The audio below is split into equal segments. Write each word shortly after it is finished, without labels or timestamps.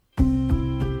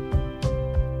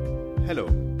Hello,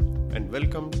 and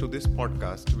welcome to this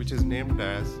podcast, which is named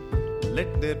as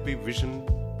Let There Be Vision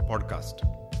podcast.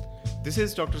 This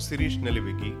is Dr. Sirish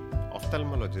Nelivigi,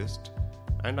 ophthalmologist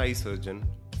and eye surgeon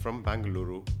from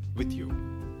Bangalore with you.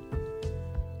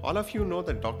 All of you know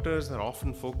that doctors are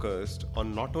often focused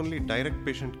on not only direct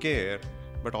patient care,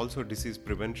 but also disease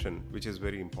prevention, which is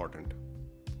very important.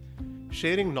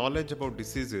 Sharing knowledge about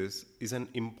diseases is an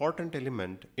important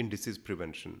element in disease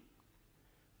prevention.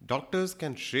 Doctors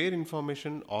can share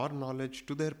information or knowledge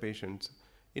to their patients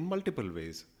in multiple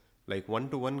ways, like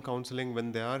one-to-one counseling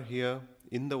when they are here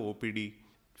in the OPD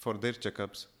for their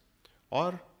checkups,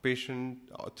 or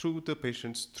through the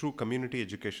patients through community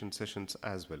education sessions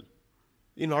as well.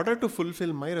 In order to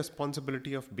fulfill my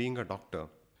responsibility of being a doctor,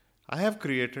 I have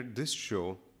created this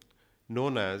show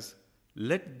known as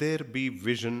Let There Be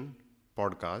Vision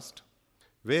podcast,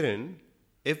 wherein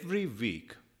every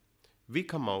week we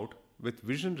come out with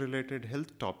vision-related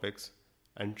health topics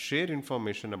and share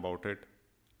information about it.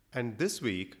 And this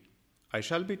week, I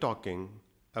shall be talking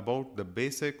about the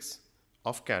basics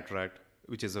of cataract,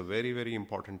 which is a very, very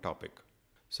important topic.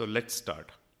 So let's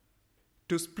start.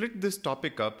 To split this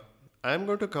topic up, I am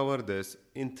going to cover this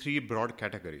in three broad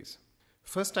categories.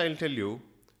 First, I'll tell you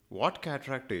what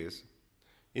cataract is.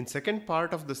 In second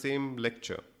part of the same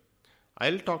lecture,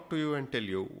 I'll talk to you and tell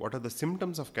you what are the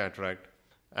symptoms of cataract.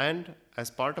 And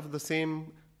as part of the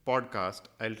same podcast,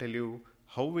 I'll tell you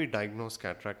how we diagnose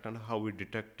cataract and how we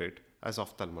detect it as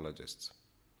ophthalmologists.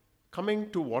 Coming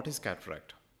to what is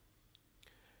cataract.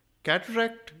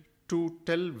 Cataract, to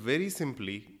tell very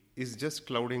simply, is just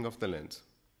clouding of the lens.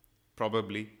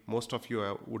 Probably most of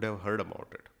you would have heard about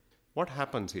it. What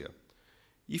happens here?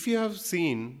 If you have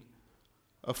seen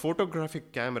a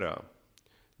photographic camera,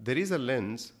 there is a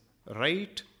lens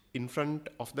right in front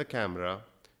of the camera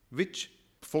which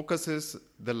focuses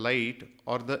the light,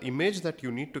 or the image that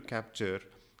you need to capture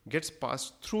gets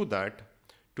passed through that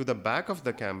to the back of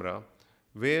the camera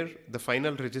where the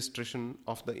final registration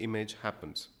of the image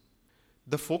happens.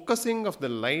 The focusing of the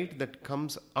light that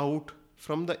comes out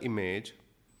from the image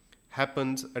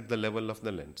happens at the level of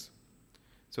the lens.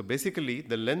 So basically,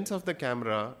 the lens of the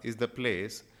camera is the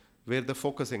place where the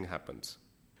focusing happens.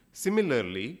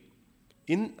 Similarly,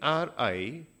 in our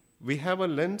eye, we have a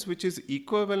lens which is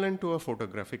equivalent to a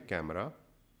photographic camera,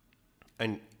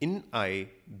 and in eye,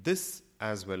 this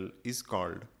as well is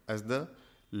called as the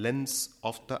lens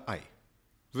of the eye.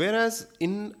 Whereas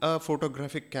in a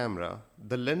photographic camera,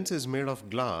 the lens is made of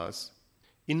glass,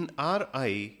 in our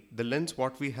eye, the lens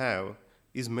what we have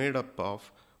is made up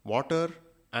of water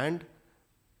and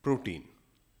protein.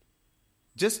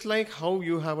 Just like how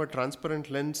you have a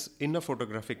transparent lens in a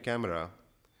photographic camera,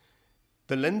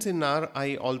 the lens in our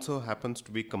eye also happens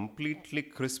to be completely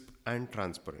crisp and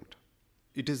transparent.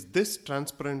 It is this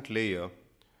transparent layer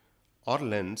or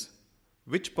lens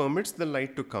which permits the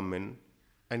light to come in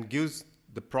and gives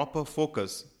the proper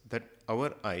focus that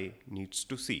our eye needs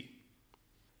to see.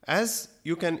 As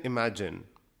you can imagine,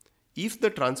 if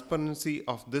the transparency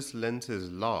of this lens is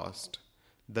lost,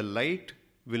 the light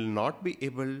will not be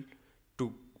able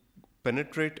to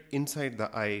penetrate inside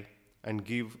the eye and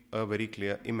give a very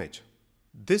clear image.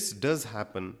 This does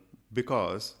happen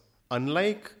because,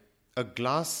 unlike a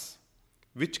glass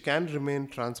which can remain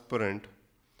transparent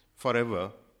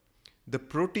forever, the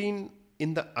protein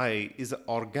in the eye is an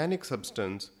organic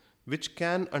substance which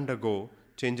can undergo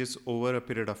changes over a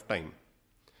period of time.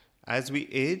 As we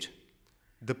age,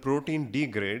 the protein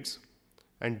degrades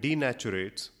and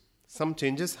denaturates. Some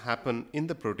changes happen in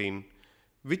the protein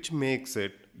which makes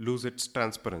it lose its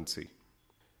transparency.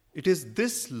 It is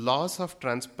this loss of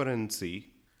transparency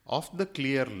of the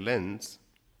clear lens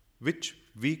which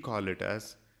we call it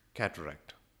as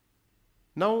cataract.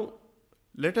 Now,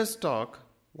 let us talk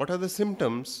what are the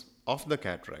symptoms of the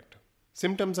cataract.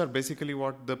 Symptoms are basically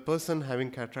what the person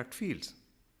having cataract feels.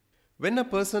 When a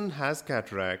person has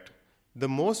cataract, the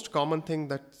most common thing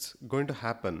that's going to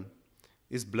happen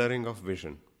is blurring of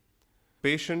vision.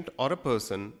 Patient or a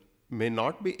person may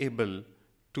not be able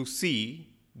to see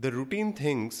the routine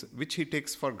things which he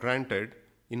takes for granted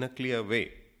in a clear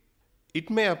way. It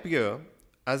may appear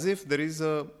as if there is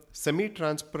a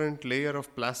semi-transparent layer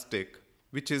of plastic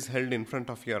which is held in front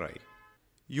of your eye.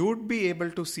 You would be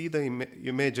able to see the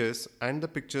images and the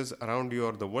pictures around you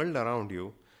or the world around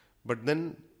you, but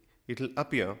then it will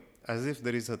appear as if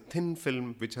there is a thin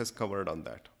film which has covered on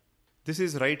that. This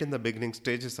is right in the beginning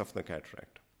stages of the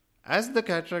cataract. As the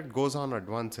cataract goes on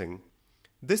advancing,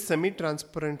 this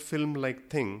semi-transparent film-like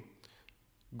thing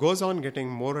goes on getting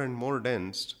more and more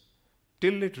dense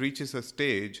till it reaches a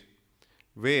stage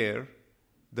where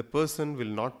the person will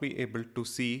not be able to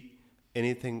see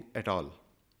anything at all.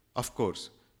 Of course,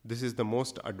 this is the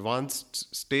most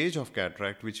advanced stage of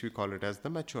cataract, which we call it as the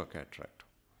mature cataract.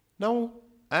 Now,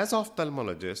 as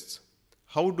ophthalmologists,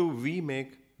 how do we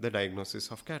make the diagnosis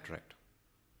of cataract?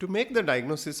 To make the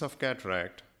diagnosis of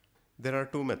cataract, there are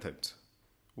two methods.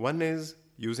 One is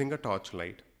using a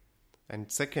torchlight,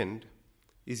 and second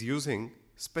is using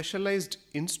specialized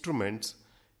instruments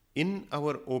in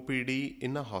our OPD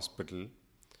in a hospital,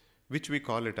 which we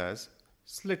call it as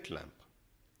slit lamp.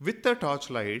 With the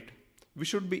torchlight, we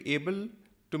should be able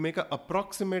to make an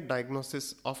approximate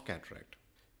diagnosis of cataract.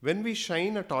 When we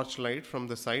shine a torchlight from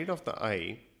the side of the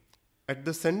eye, at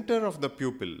the center of the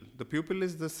pupil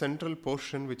is the central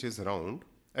portion which is round.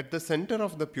 At the center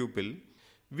of the pupil,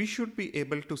 we should be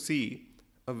able to see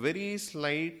a very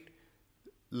slight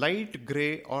light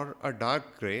gray or a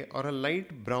dark gray or a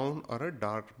light brown or a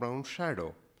dark brown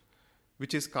shadow,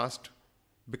 which is cast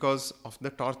because of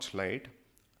the torchlight,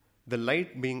 the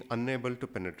light being unable to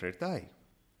penetrate the eye.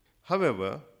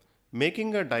 However,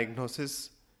 making a diagnosis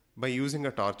by using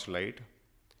a torchlight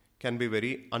can be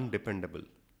very undependable.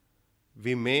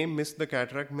 We may miss the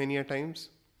cataract many a times,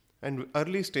 and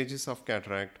early stages of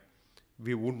cataract,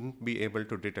 we wouldn't be able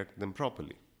to detect them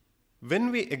properly.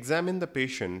 When we examine the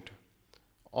patient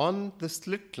on the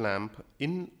slit lamp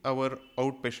in our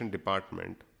outpatient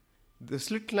department, the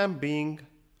slit lamp being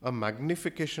a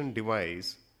magnification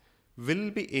device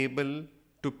will be able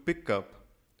to pick up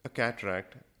a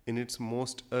cataract in its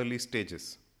most early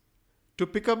stages. To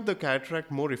pick up the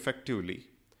cataract more effectively,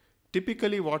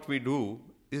 typically what we do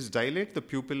is dilate the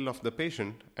pupil of the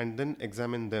patient and then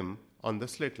examine them on the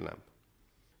slit lamp.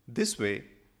 This way,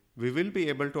 we will be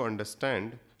able to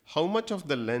understand how much of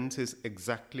the lens is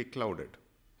exactly clouded.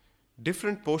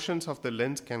 Different portions of the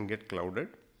lens can get clouded,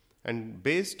 and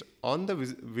based on the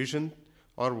vision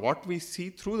or what we see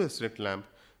through the slit lamp,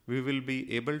 we will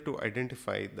be able to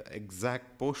identify the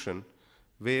exact portion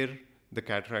where the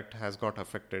cataract has got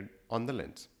affected on the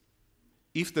lens.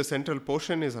 If the central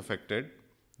portion is affected,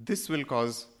 this will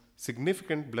cause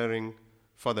significant blurring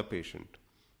for the patient.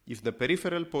 If the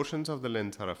peripheral portions of the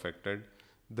lens are affected,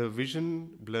 the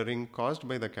vision blurring caused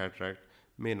by the cataract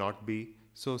may not be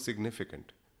so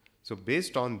significant. So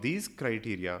based on these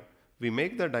criteria, we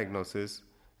make the diagnosis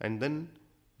and then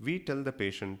we tell the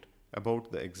patient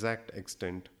about the exact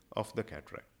extent of the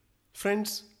cataract.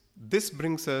 Friends, this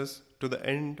brings us to the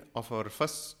end of our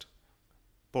first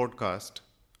podcast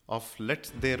of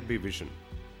Let There Be Vision.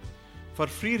 For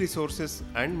free resources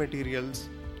and materials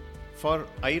for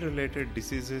eye-related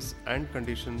diseases and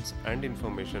conditions and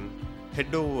information,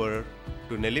 head over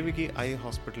to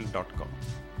nelivigieyehospital.com.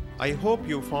 I hope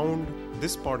you found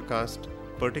this podcast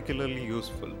particularly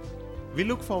useful. We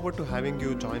look forward to having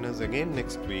you join us again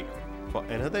next week for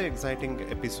another exciting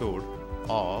episode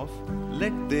of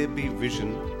Let There Be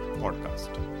Vision podcast.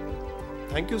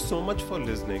 Thank you so much for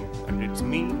listening, and it's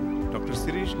me, Dr.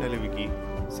 Sirish Nelivigi,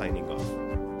 signing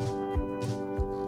off.